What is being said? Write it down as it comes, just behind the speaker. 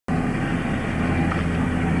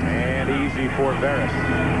easy for Veras.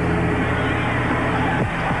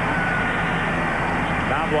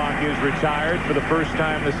 Knobloch is retired for the first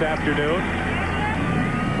time this afternoon.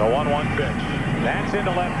 The 1-1 pitch. That's into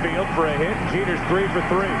left field for a hit. Jeter's 3 for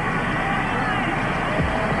 3.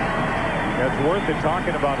 It's worth it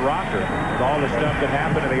talking about Rocker with all the stuff that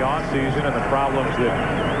happened in the offseason and the problems that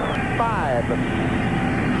 5.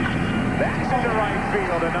 That's into right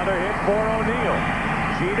field. Another hit for O'Neill.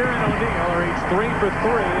 Jeter and O'Neill are each 3 for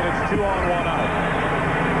 3, and it's 2 on 1 out.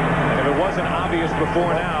 And if it wasn't obvious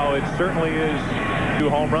before now, it certainly is. 2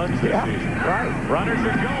 home runs this season. Right. Runners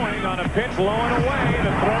are going on a pitch low and away. The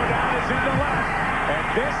throw down is into left. And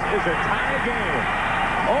this is a tie game.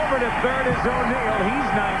 Over to third is O'Neill. He's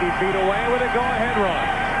 90 feet away with a go-ahead run.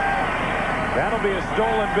 That'll be a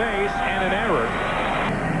stolen base and an error.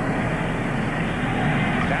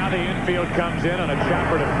 Now the infield comes in on a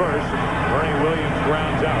chopper to first. Bernie Williams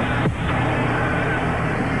grounds out.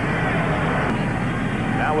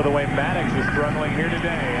 Now with the way Maddox is struggling here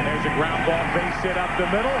today, and there's a ground ball base hit up the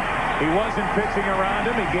middle. He wasn't pitching around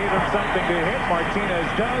him. He gave him something to hit. Martinez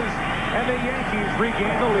does, and the Yankees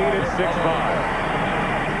regain the lead at 6-5.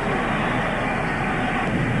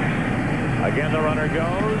 Again, the runner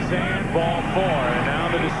goes, and ball 4, and now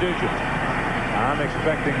the decision. I'm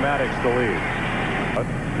expecting Maddox to lead.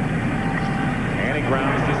 And he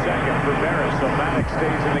grounds to second for Veras, so Maddox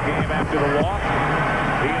stays in the game after the walk.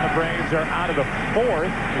 He and the Braves are out of the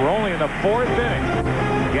 4th. We're only in the 4th inning.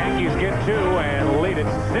 Yankees get 2 and lead it 6-5.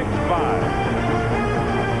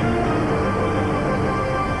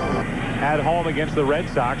 At home against the Red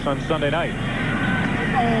Sox on Sunday night.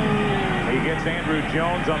 He gets Andrew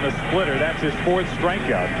Jones on the splitter. That's his 4th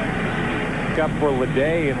strikeout. Up for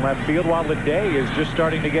Leday in left field, while Leday is just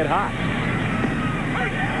starting to get hot.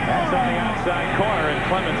 That's on the outside corner, and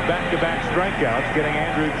Clemens back-to-back strikeouts, getting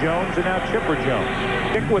Andrew Jones and now Chipper Jones.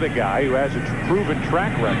 Stick with a guy who has a proven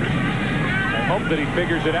track record and hope that he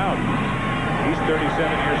figures it out. He's 37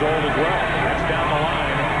 years old as well. That's down the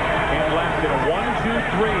line and left in a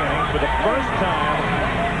 1-2-3 inning for the first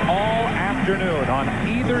time all afternoon on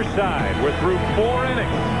either side. We're through 4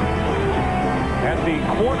 innings. At the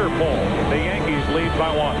quarter pole, the Yankees lead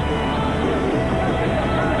by 1.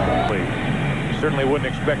 Certainly wouldn't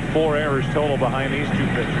expect 4 errors total behind these 2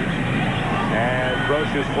 pitchers. As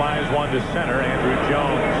Brocious flies one to center, Andrew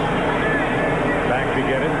Jones back to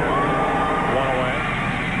get it. 1 away.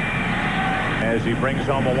 As he brings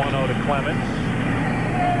home a 1-0 to Clemens.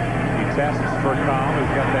 He tests for Cobb, who's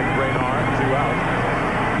got that great arm. 2 out.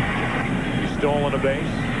 He's stolen a base.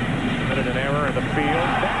 Committed an error in the field.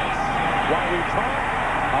 That's why we talk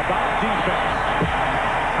about defense.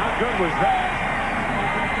 How good was that?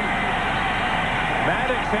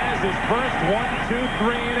 Maddox has his first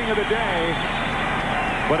 1-2-3 inning of the day,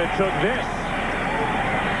 but it took this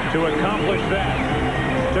to accomplish that.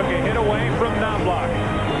 Took a hit away from Knobloch.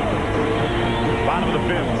 Bottom of the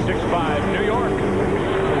 5th, 6-5, New York.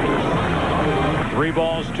 3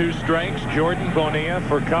 balls, 2 strikes. Jordan Bonilla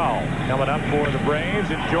for Cowell. Coming up for the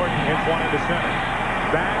Braves, and Jordan hits one into center.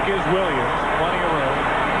 Back is Williams. Plenty of room.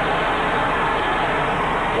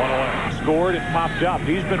 1 away. Scored and popped up.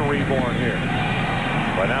 He's been reborn here.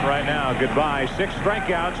 But not right now. Goodbye. 6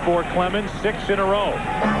 strikeouts for Clemens, 6 in a row.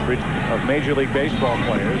 Of Major League Baseball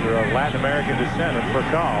players are of Latin American descent for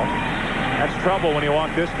Cowell. That's trouble when you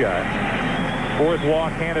walk this guy. 4th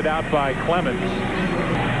walk handed out by Clemens.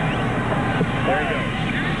 There he goes.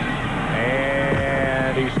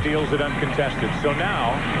 And he steals it uncontested. So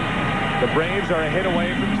now the Braves are a hit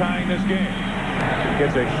away from tying this game.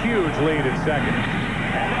 Gets a huge lead at second.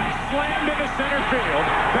 And that's slammed into center field.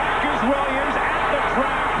 Back is Williams at the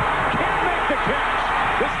track. Can't make the catch.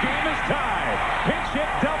 This game is tied. Pinch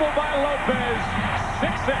hit double by Lopez.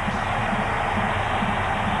 6-6.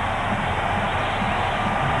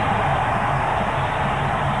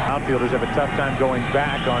 Outfielders have a tough time going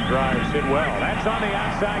back on drives hit well. That's on the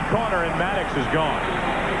outside corner, and Maddox is gone.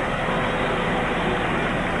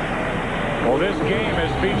 Well, this game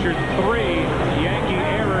has featured 3 Yankee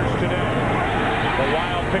errors today. The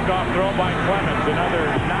wild pickoff throw by Clemens, another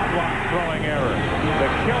Knobloch throwing error.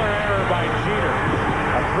 The killer error by Jeter.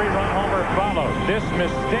 A 3-run homer follows. This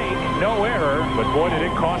mistake, no error, but boy, did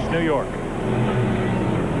it cost New York.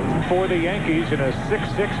 For the Yankees in a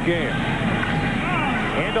 6-6 game.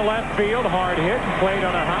 Into left field, hard hit, played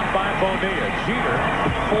on a hop by Bonilla. Jeter,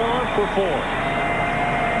 4 for 4.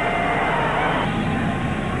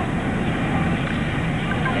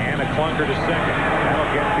 And a clunker to second.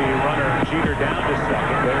 That'll get the runner Jeter down to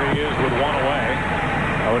second. There he is with 1 away.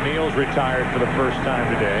 O'Neill's retired for the first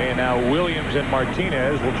time today, and now Williams and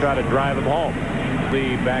Martinez will try to drive him home.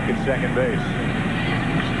 Lead back at second base.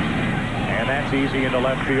 that's easy into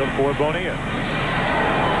left field for Bonilla.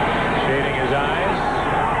 Shading his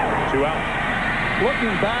eyes. 2 out.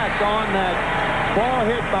 Looking back on that ball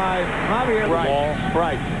hit by Javier.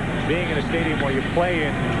 Right. Being in a stadium where you play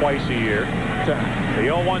in twice a year. The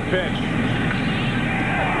 0-1 pitch.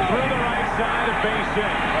 Through the right side, a base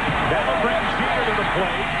hit. That'll bring Jeter to the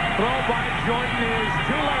plate. Throw by Jordan is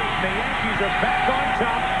too late. The Yankees are back on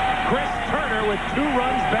top. Chris Turner with 2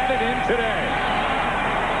 runs batted in today.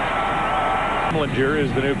 Bellinger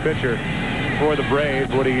is the new pitcher for the Braves.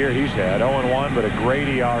 What a year he's had. 0-1, but a great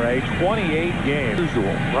ERA. 28 games.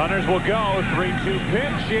 Usual. Runners will go. 3-2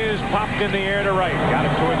 pitch is popped in the air to right. Got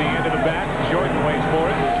it toward the end of the bat. Jordan waits for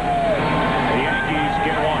it. The Yankees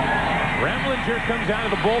get 1. Remlinger comes out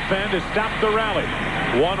of the bullpen to stop the rally.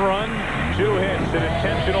 1 run, 2 hits, an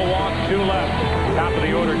intentional walk, 2 left. Top of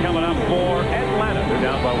the order coming up for Atlanta. They're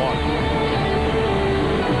down by 1.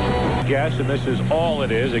 Guess, and this is all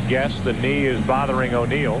it is, a guess. The knee is bothering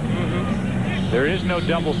O'Neill. There is no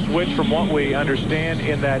double switch from what we understand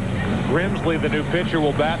in that Grimsley, the new pitcher,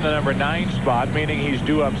 will bat in the number 9 spot, meaning he's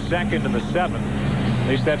due up second in the 7th. At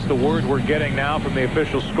least that's the word we're getting now from the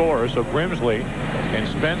official scorer. So Grimsley and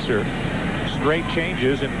Spencer straight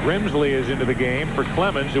changes, and Grimsley is into the game for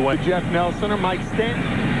Clemens, who went Jeff Nelson or Mike Stanton.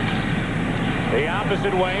 The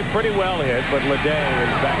opposite way, pretty well hit, but Leday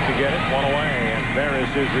is back to get it. 1 away, and Veras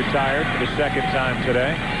is retired for the 2nd time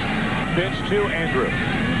today. Pitch to Andrew.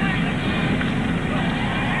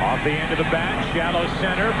 Off the end of the bat, shallow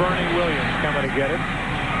center. Bernie Williams coming to get it.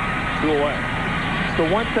 2 away. It's the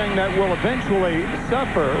one thing that will eventually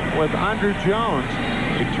suffer with Andrew Jones.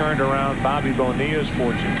 He turned around Bobby Bonilla's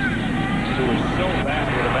fortunes, who was so fast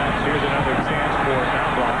with the bats. Here's another chance for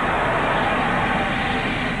Knobloch.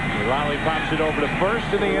 Lally pops it over to first,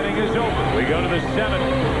 and the inning is over. We go to the 7th.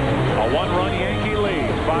 A 1-run Yankee lead.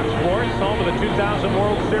 Fox Sports, home of the 2000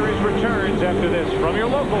 World Series returns after this from your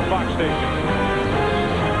local Fox station.